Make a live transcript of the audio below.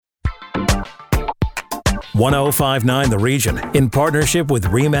1059 The Region, in partnership with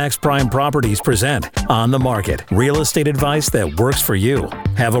RE/MAX Prime Properties, present On the Market, real estate advice that works for you.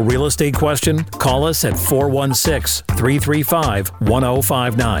 Have a real estate question? Call us at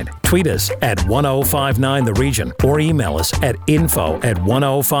 416-335-1059. Tweet us at 1059 The Region or email us at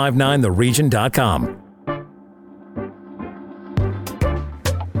info@1059theregion.com.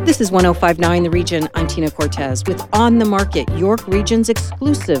 This is 1059 The Region. I'm Tina Cortez with On the Market, York Region's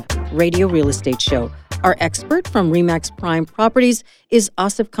exclusive radio real estate show. Our expert from RE/MAX Prime Properties is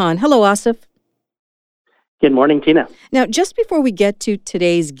Asif Khan. Hello, Asif. Good morning, Tina. Now, just before we get to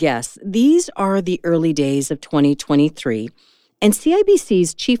today's guests, these are the early days of 2023, and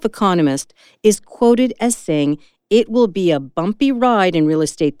CIBC's chief economist is quoted as saying it will be a bumpy ride in real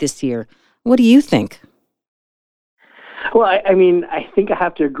estate this year. What do you think? Well, I think I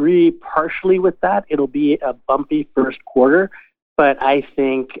have to agree partially with that. It'll be a bumpy first quarter, but I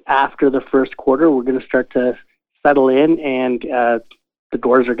think after the first quarter, we're going to start to settle in and the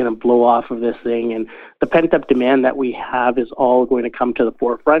doors are going to blow off of this thing. And the pent-up demand that we have is all going to come to the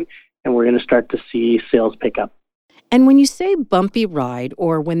forefront, and we're going to start to see sales pick up. And when you say bumpy ride,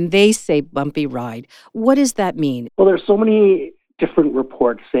 or when they say bumpy ride, what does that mean? Well, there's so many different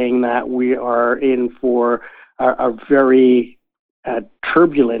reports saying that we are in for a very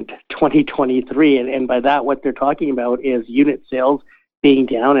turbulent 2023. And by that, what they're talking about is unit sales being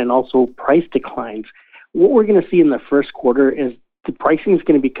down and also price declines. What we're going to see in the first quarter is the pricing is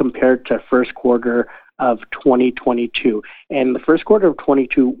going to be compared to first quarter of 2022. And the first quarter of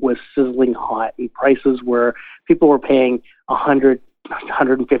 22 was sizzling hot, and people were paying $150,000,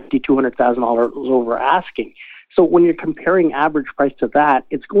 $200,000 over asking. So when you're comparing average price to that,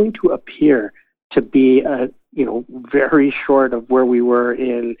 it's going to appear to be very short of where we were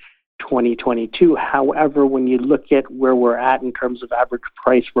in 2022. However, when you look at where we're at in terms of average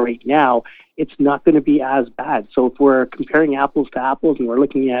price right now, it's not going to be as bad. So if we're comparing apples to apples and we're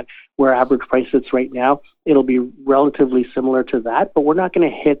looking at where average price sits right now, it'll be relatively similar to that, but we're not going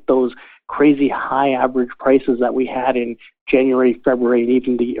to hit those crazy high average prices that we had in January, February, and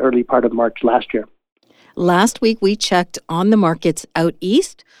even the early part of March last year. Last week, we checked on the markets out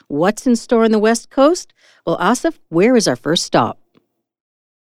east. What's in store on the West Coast? Well, Asif, where is our first stop?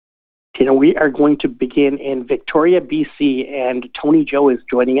 We are going to begin in Victoria, BC, and Tony Joe is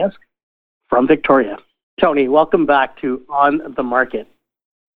joining us from Victoria. Tony, welcome back to On the Market.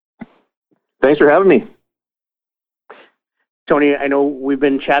 Thanks for having me. Tony, I know we've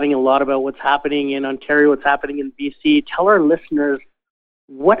been chatting a lot about what's happening in Ontario, what's happening in BC. Tell our listeners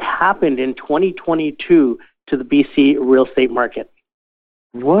what happened in 2022 to the BC real estate market.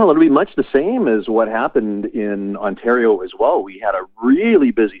 Well, it'll be much the same as what happened in Ontario as well. We had a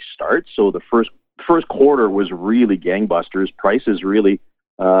really busy start, so the first quarter was really gangbusters. Prices really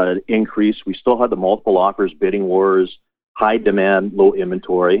increased. We still had the multiple offers, bidding wars, high demand, low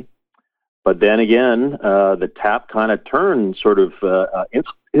inventory. But then again, the tap kind of turned sort of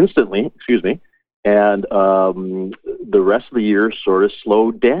instantly, and the rest of the year sort of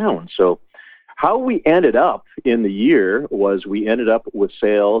slowed down. So how we ended up in the year was we ended up with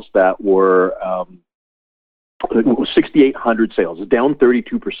sales that were 6,800 sales, down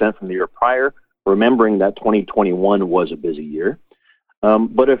 32% from the year prior, remembering that 2021 was a busy year.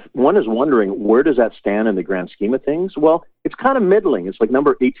 But if one is wondering, where does that stand in the grand scheme of things? Well, it's kind of middling. It's like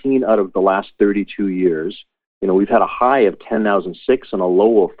number 18 out of the last 32 years. We've had a high of 10,006 and a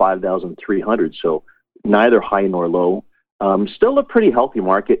low of 5,300, so neither high nor low. Still a pretty healthy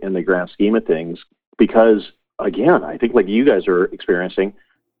market in the grand scheme of things because, again, I think like you guys are experiencing,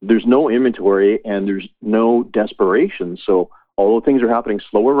 there's no inventory and there's no desperation. So although things are happening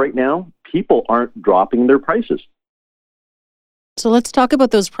slower right now, people aren't dropping their prices. So let's talk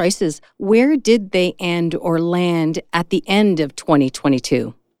about those prices. Where did they end or land at the end of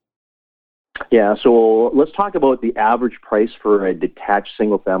 2022? Yeah, so let's talk about the average price for a detached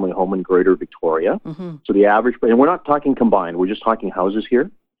single-family home in Greater Victoria. Mm-hmm. So the average, and we're not talking combined, we're just talking houses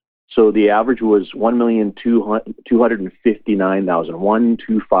here. So the average was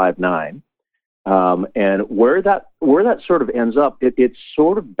 $1,259,000, and where that sort of ends up, it's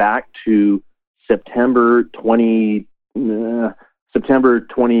sort of back to September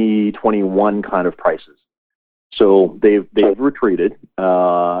 2021 kind of prices. So they've retreated,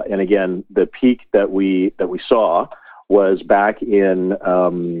 and again, the peak that we saw was back in.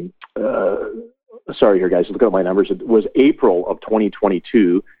 Sorry, here, guys. Look at my numbers. It was April of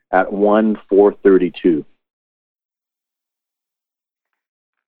 2022 at 1,432.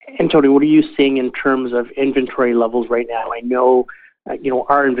 And Tony, what are you seeing in terms of inventory levels right now? I know,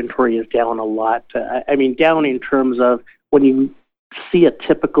 our inventory is down a lot. Down in terms of when you see a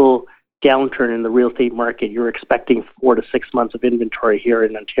typical downturn in the real estate market, you're expecting 4 to 6 months of inventory here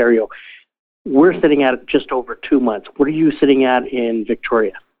in Ontario. We're sitting at just over 2 months. What are you sitting at in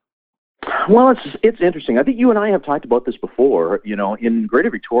Victoria? Well, it's interesting. I think you and I have talked about this before. In Greater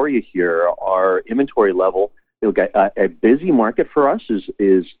Victoria here, our inventory level, a busy market for us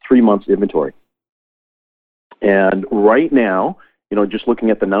is 3 months inventory. And right now, just looking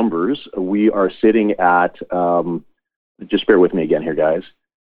at the numbers, we are sitting at, just bear with me again here, guys.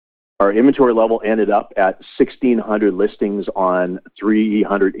 Our inventory level ended up at 1,600 listings on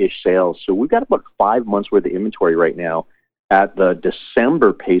 300-ish sales. So we've got about 5 months worth of inventory right now at the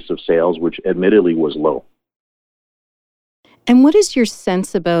December pace of sales, which admittedly was low. And what is your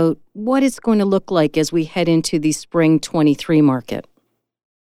sense about what it's going to look like as we head into the spring 23 market?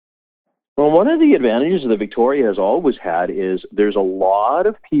 Well, one of the advantages that Victoria has always had is there's a lot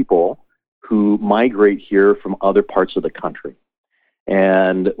of people who migrate here from other parts of the country.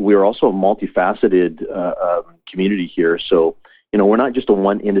 And we're also a multifaceted community here. So, we're not just a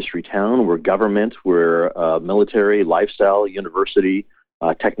one industry town. We're government, we're military, lifestyle, university,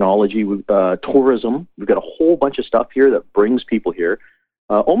 technology, tourism. We've got a whole bunch of stuff here that brings people here.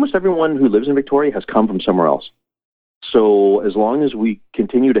 Almost everyone who lives in Victoria has come from somewhere else. So as long as we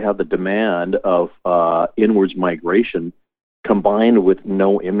continue to have the demand of inwards migration combined with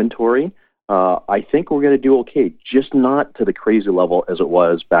no inventory, I think we're going to do okay, just not to the crazy level as it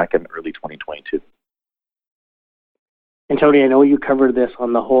was back in early 2022. And Tony, I know you covered this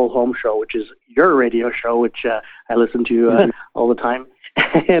on the Whole Home Show, which is your radio show, which I listen to all the time.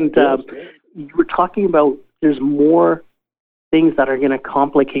 And you were talking about there's more things that are going to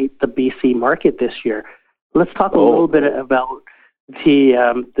complicate the BC market this year. Let's talk a little bit about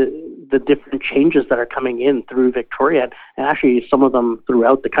the different changes that are coming in through Victoria, and actually some of them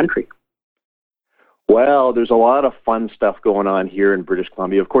throughout the country. Well, there's a lot of fun stuff going on here in British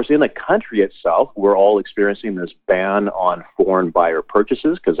Columbia. Of course, in the country itself, we're all experiencing this ban on foreign buyer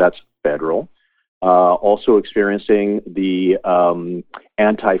purchases because that's federal. Also experiencing the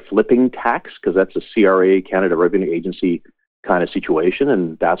anti-flipping tax because that's a CRA, Canada Revenue Agency kind of situation.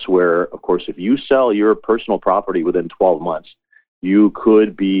 And that's where, of course, if you sell your personal property within 12 months, you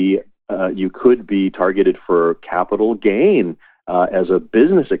could be targeted for capital gain as a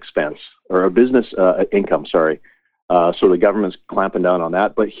business expense or a business income, sorry. So the government's clamping down on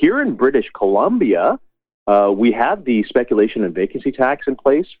that. But here in British Columbia, we have the speculation and vacancy tax in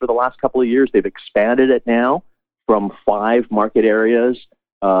place for the last couple of years. They've expanded it now from 5 market areas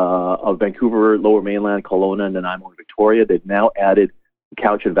of Vancouver, Lower Mainland, Kelowna, and Nanaimo, and Victoria. They've now added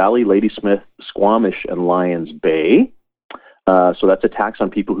Cowichan Valley, Ladysmith, Squamish, and Lions Bay. So that's a tax on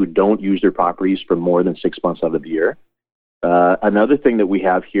people who don't use their properties for more than 6 months out of the year. Another thing that we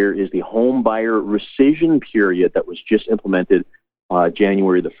have here is the home buyer rescission period that was just implemented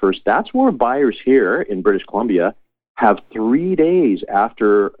January the 1st. That's where buyers here in British Columbia have 3 days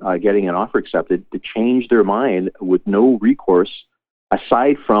after getting an offer accepted to change their mind with no recourse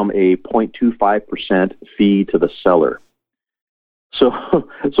aside from a 0.25% fee to the seller. So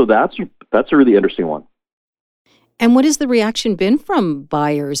that's a really interesting one. And what has the reaction been from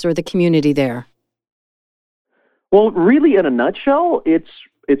buyers or the community there? Well, really, in a nutshell,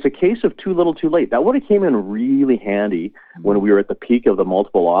 it's a case of too little, too late. That would have came in really handy when we were at the peak of the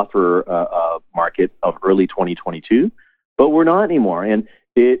multiple offer market of early 2022, but we're not anymore. And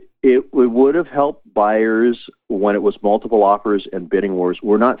it would have helped buyers when it was multiple offers and bidding wars.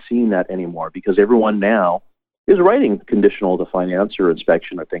 We're not seeing that anymore because everyone now is writing conditional to finance or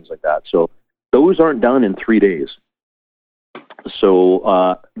inspection or things like that. So those aren't done in 3 days.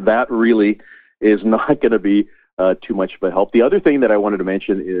 So that really is not going to be too much of a help. The other thing that I wanted to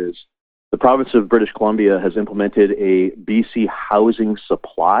mention is the province of British Columbia has implemented a BC Housing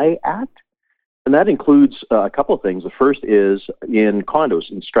Supply Act, and that includes a couple of things. The first is in condos,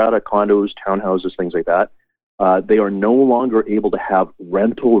 in strata condos, townhouses, things like that. They are no longer able to have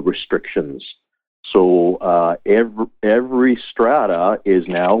rental restrictions. So every strata is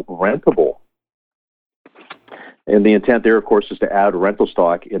now rentable. And the intent there, of course, is to add rental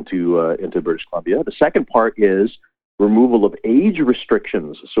stock into British Columbia. The second part is removal of age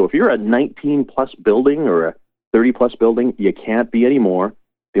restrictions. So if you're a 19-plus building or a 30-plus building, you can't be anymore.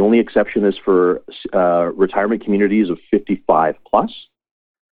 The only exception is for retirement communities of 55-plus.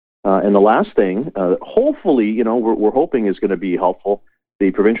 And the last thing, hopefully, we're hoping is going to be helpful.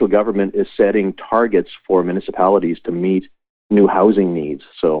 The provincial government is setting targets for municipalities to meet new housing needs.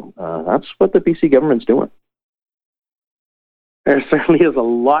 So that's what the BC government's doing. There certainly is a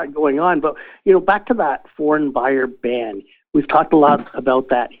lot going on. But, back to that foreign buyer ban, we've talked a lot about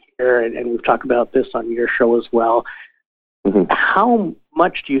that here, and we've talked about this on your show as well. How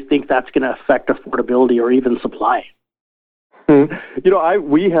much do you think that's going to affect affordability or even supply?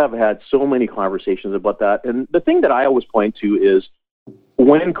 We have had so many conversations about that. And the thing that I always point to is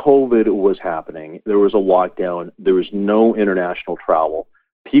when COVID was happening, there was a lockdown, there was no international travel.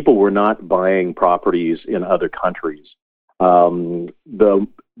 People were not buying properties in other countries. The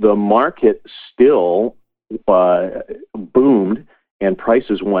market still boomed and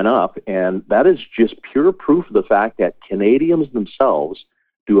prices went up. And that is just pure proof of the fact that Canadians themselves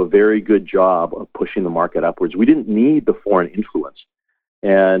do a very good job of pushing the market upwards. We didn't need the foreign influence.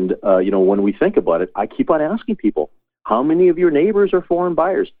 And, when we think about it, I keep on asking people, how many of your neighbors are foreign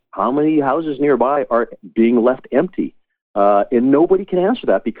buyers? How many houses nearby are being left empty? And nobody can answer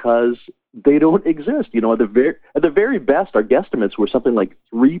that because they don't exist. At the very best, our guesstimates were something like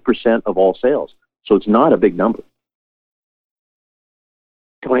 3% of all sales. So it's not a big number.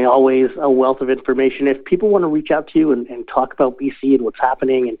 Tony, always a wealth of information. If people want to reach out to you and talk about BC and what's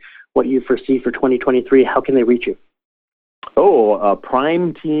happening and what you foresee for 2023, how can they reach you?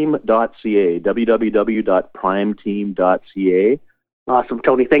 Primeteam.ca, www.primeteam.ca. Awesome,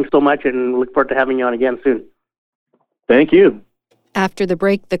 Tony. Thanks so much, and look forward to having you on again soon. Thank you. After the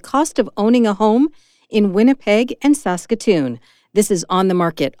break, the cost of owning a home in Winnipeg and Saskatoon. This is On the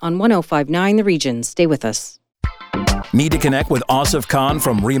Market on 105.9 The Region. Stay with us. Need to connect with Asif Khan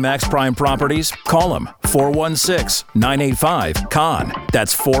from RE/MAX Prime Properties? Call him 416-985-KHAN.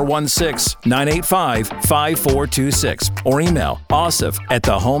 That's 416-985-5426. Or email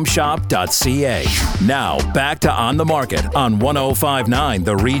asif@thehomeshop.ca. Now back to On the Market on 105.9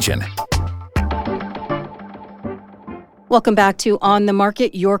 The Region. Welcome back to On the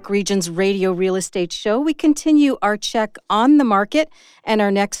Market, York Region's radio real estate show. We continue our check on the market, and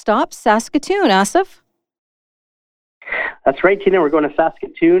our next stop, Saskatoon. Asif? That's right, Tina. We're going to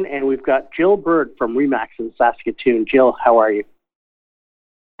Saskatoon, and we've got Jill Bird from RE/MAX in Saskatoon. Jill, how are you?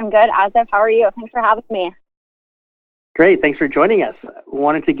 I'm good. Asif, how are you? Thanks for having me. Great. Thanks for joining us.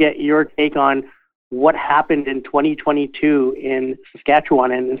 Wanted to get your take on what happened in 2022 in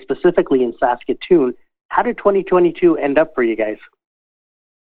Saskatchewan and specifically in Saskatoon. How did 2022 end up for you guys?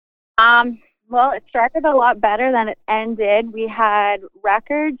 Well, it started a lot better than it ended. We had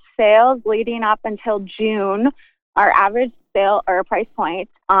record sales leading up until June. Our average sale or price point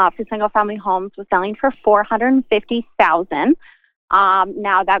for single-family homes was selling for $450,000.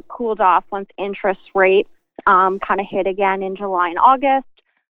 Now that cooled off once interest rates kind of hit again in July and August.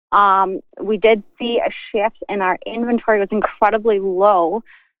 We did see a shift in our inventory. It was incredibly low.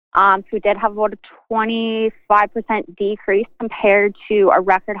 So we did have about a 25% decrease compared to a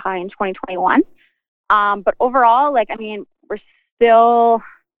record high in 2021. But overall, our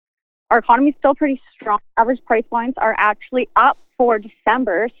economy is still pretty strong. Average price points are actually up for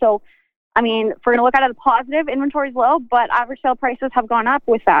December. So, if we're going to look at it as positive, inventory is low, but average sale prices have gone up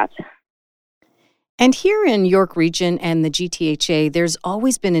with that. And here in York Region and the GTHA, there's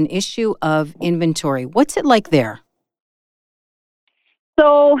always been an issue of inventory. What's it like there?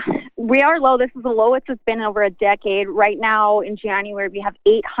 So we are low. This is the lowest it's been in over a decade. Right now in January, we have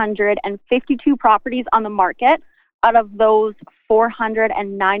 852 properties on the market. Out of those,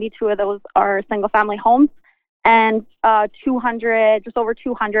 492 of those are single-family homes, and just over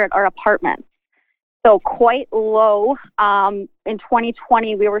 200 are apartments. So quite low. In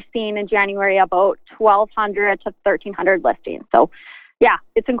 2020, we were seeing in January about 1,200 to 1,300 listings. So, yeah,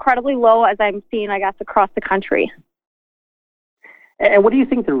 it's incredibly low as I'm seeing, across the country. And what do you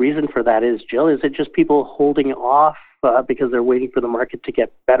think the reason for that is, Jill? Is it just people holding off because they're waiting for the market to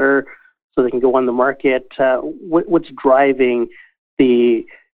get better so they can go on the market? What's driving the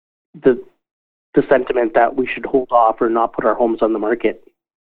sentiment that we should hold off or not put our homes on the market?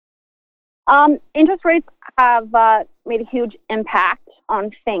 Interest rates have made a huge impact on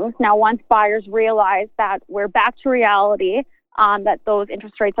things. Now, once buyers realize that we're back to reality, that those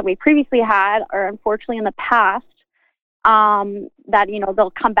interest rates that we previously had are unfortunately in the past, that,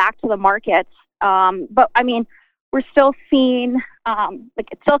 they'll come back to the market. But we're still seeing,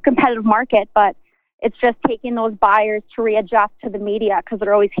 it's still a competitive market, but it's just taking those buyers to readjust to the media because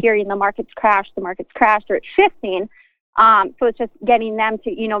they're always hearing the market's crashed, or it's shifting. So it's just getting them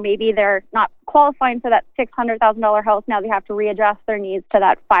to, maybe they're not qualifying for that $600,000 house. Now they have to readjust their needs to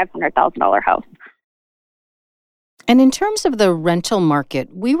that $500,000 house. And in terms of the rental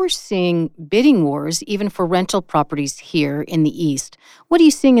market, we were seeing bidding wars even for rental properties here in the East. What are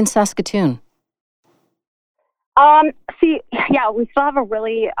you seeing in Saskatoon? We still have a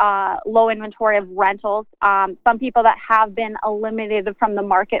really low inventory of rentals. Some people that have been eliminated from the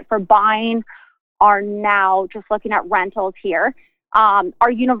market for buying are now just looking at rentals here.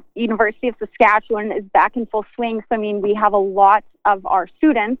 Our University of Saskatchewan is back in full swing. So, we have a lot of our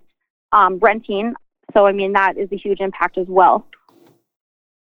students renting. So, that is a huge impact as well.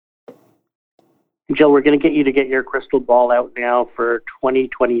 Jill, we're going to get you to get your crystal ball out now for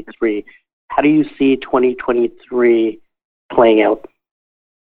 2023. How do you see 2023 playing out?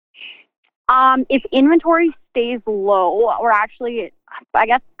 If inventory stays low, we're actually,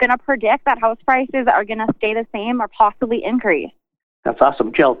 going to predict that house prices are going to stay the same or possibly increase. That's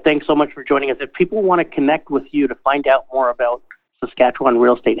awesome. Jill, thanks so much for joining us. If people want to connect with you to find out more about Saskatchewan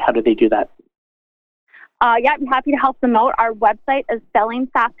real estate, how do they do that? I'm happy to help them out. Our website is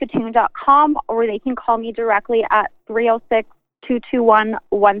sellingsaskatoon.com, or they can call me directly at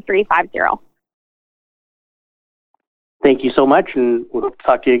 306-221-1350. Thank you so much, and we'll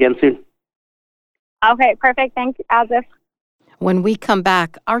talk to you again soon. Okay, perfect. Thanks, Asif. When we come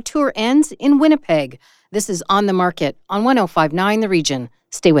back, our tour ends in Winnipeg. This is On the Market on 105.9 The Region.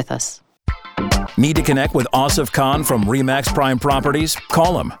 Stay with us. Need to connect with Asif Khan from RE/MAX Prime Properties?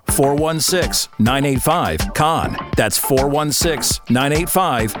 Call him 416-985-KHAN. That's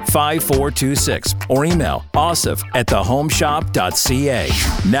 416-985-5426. Or email asif@thehomeshop.ca.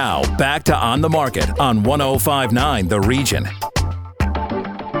 Now back to On the Market on 105.9 The Region.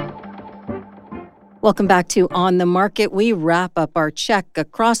 Welcome back to On the Market. We wrap up our check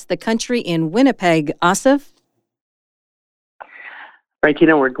across the country in Winnipeg. Asif? Right,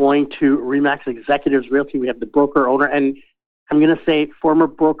 Tina, we're going to RE/MAX Executives Realty. We have the broker owner, and I'm going to say former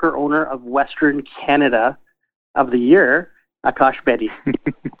broker owner of Western Canada of the Year, Akash Bedi.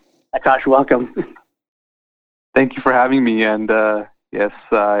 Akash, welcome. Thank you for having me, and yes,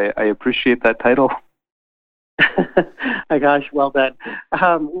 I appreciate that title. Akash, well done.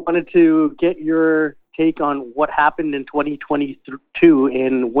 Wanted to get your take on what happened in 2022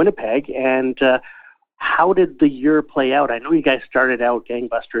 in Winnipeg, and how did the year play out? I know you guys started out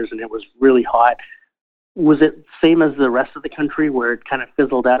gangbusters and it was really hot. Was it same as the rest of the country where it kind of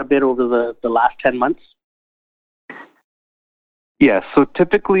fizzled out a bit over the last 10 months? Yes, so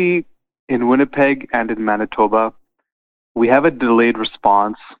typically in Winnipeg and in Manitoba, we have a delayed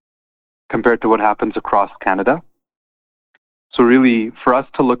response compared to what happens across Canada. So really, for us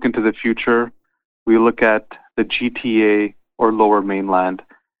to look into the future, we look at the GTA or Lower Mainland,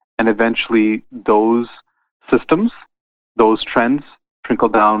 and eventually those systems, those trends trickle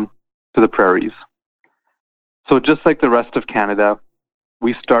down to the prairies. So just like the rest of Canada,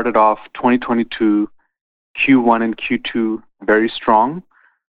 we started off 2022, Q1 and Q2 very strong,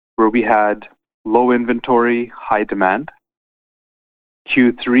 where we had low inventory, high demand.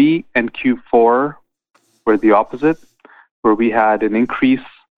 Q3 and Q4 were the opposite, where we had an increase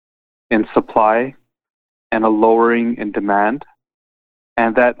in supply and a lowering in demand.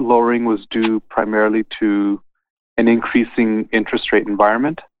 And that lowering was due primarily to an increasing interest rate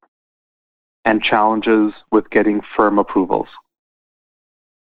environment and challenges with getting firm approvals.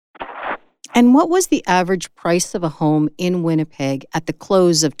 And what was the average price of a home in Winnipeg at the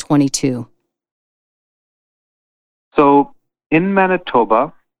close of 22? So in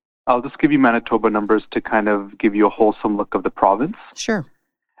Manitoba, I'll just give you Manitoba numbers to kind of give you a wholesome look of the province. Sure.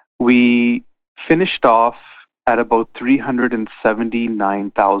 We finished off at about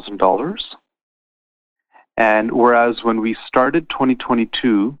 $379,000. And whereas when we started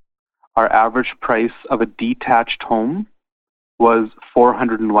 2022, our average price of a detached home was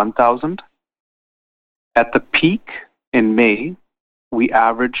 $401,000. At the peak in May, we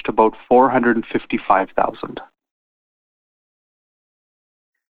averaged about $455,000.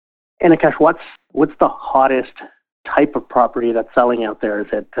 And Akash, what's the hottest type of property that's selling out there?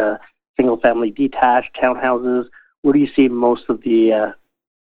 Is it single-family detached, townhouses? Where do you see most of the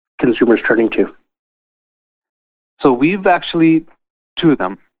consumers turning to? So we've actually two of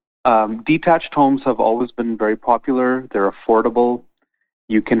them. Detached homes have always been very popular. They're affordable.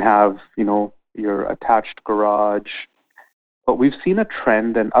 You can have, your attached garage. But we've seen a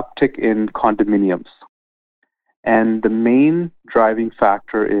trend, an uptick in condominiums. And the main driving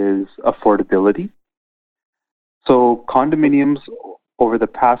factor is affordability. So condominiums over the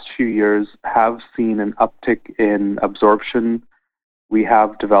past few years have seen an uptick in absorption. We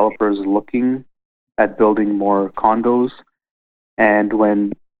have developers looking at building more condos. And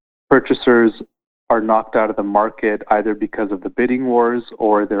when purchasers are knocked out of the market, either because of the bidding wars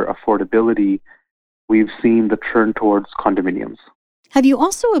or their affordability, we've seen the turn towards condominiums. Have you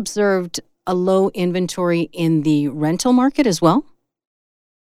also observed a low inventory in the rental market as well?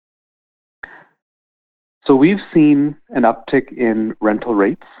 So we've seen an uptick in rental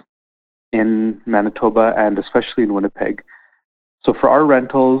rates in Manitoba and especially in Winnipeg. So for our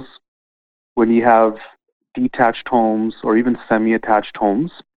rentals, when you have detached homes or even semi-attached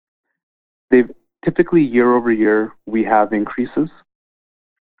homes, they've typically year over year, we have increases.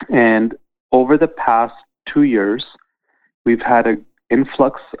 And over the past 2 years, we've had an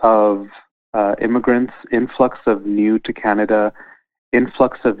influx of immigrants, influx of new to Canada,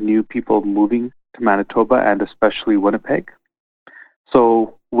 influx of new people moving to Manitoba and especially Winnipeg.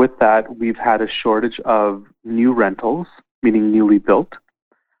 So with that, we've had a shortage of new rentals, meaning newly built.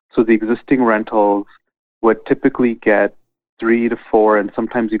 So the existing rentals would typically get 3 to 4 and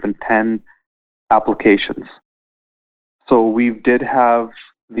sometimes even 10 applications. So we did have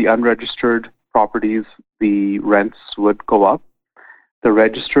the unregistered properties, the rents would go up. The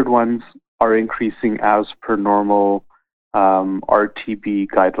registered ones are increasing as per normal RTB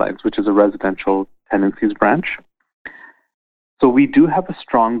guidelines, which is a residential tenancies branch. So we do have a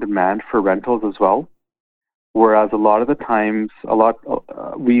strong demand for rentals as well, whereas a lot of the times,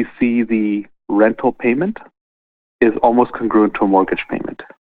 we see the rental payment is almost congruent to a mortgage payment.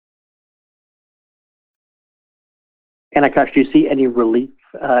 And Akash, do you see any relief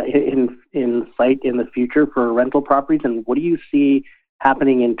in sight in the future for rental properties? And what do you see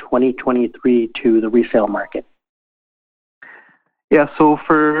happening in 2023 to the resale market? Yeah, so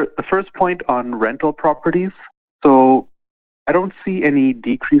for the first point on rental properties, so I don't see any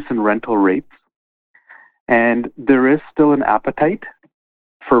decrease in rental rates. And there is still an appetite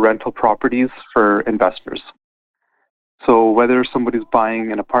for rental properties for investors. So whether somebody's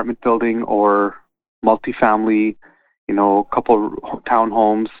buying an apartment building or multifamily, a couple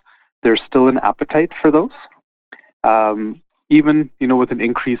townhomes, there's still an appetite for those. Even, with an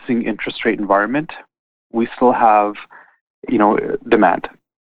increasing interest rate environment, we still have, demand.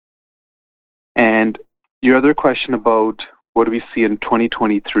 And your other question about what do we see in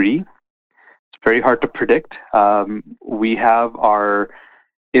 2023, it's very hard to predict. We have our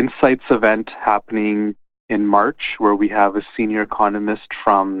Insights event happening in March, where we have a senior economist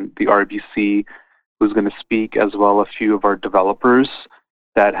from the RBC who's going to speak, as well as a few of our developers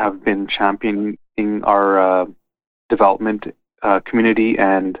that have been championing our development community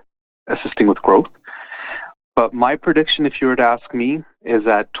and assisting with growth. But my prediction, if you were to ask me, is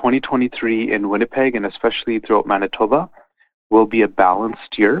that 2023 in Winnipeg, and especially throughout Manitoba, will be a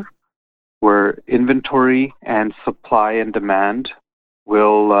balanced year where inventory and supply and demand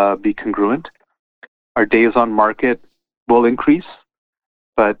will be congruent. Our days on market will increase,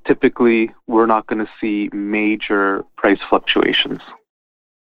 but typically we're not going to see major price fluctuations.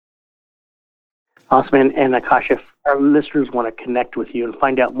 Awesome. And Akash, if our listeners want to connect with you and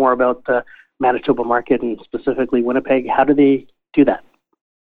find out more about the Manitoba market and specifically Winnipeg, how do they do that?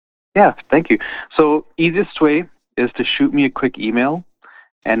 Yeah, thank you. So easiest way is to shoot me a quick email,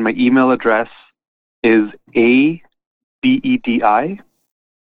 and my email address is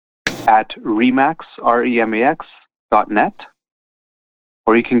abedi@remax.net,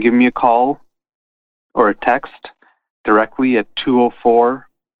 or you can give me a call or a text directly at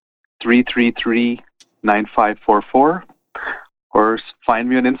 204-333-9544, or find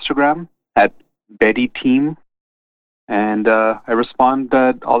me on Instagram at BettyTeam, and I respond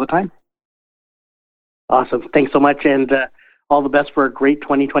all the time. Awesome. Thanks so much, and all the best for a great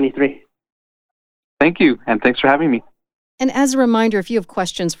 2023. Thank you, and thanks for having me. And as a reminder, if you have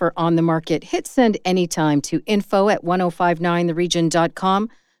questions for On the Market, hit send anytime to info@1059theregion.com.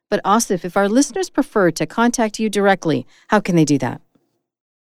 But Asif, if our listeners prefer to contact you directly, how can they do that?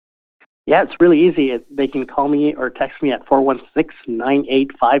 Yeah, it's really easy. They can call me or text me at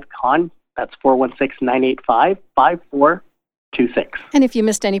 416-985-CON. That's 416-985-5426. And if you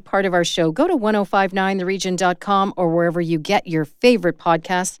missed any part of our show, go to 1059theregion.com or wherever you get your favorite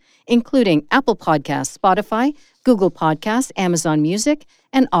podcasts, including Apple Podcasts, Spotify, Google Podcasts, Amazon Music,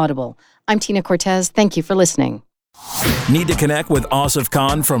 and Audible. I'm Tina Cortez. Thank you for listening. Need to connect with Asif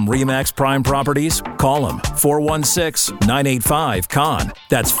Khan from RE/MAX Prime Properties? Call him 416-985-KHAN.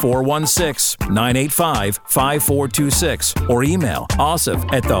 That's 416-985-5426. Or email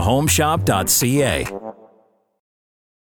asif@thehomeshop.ca.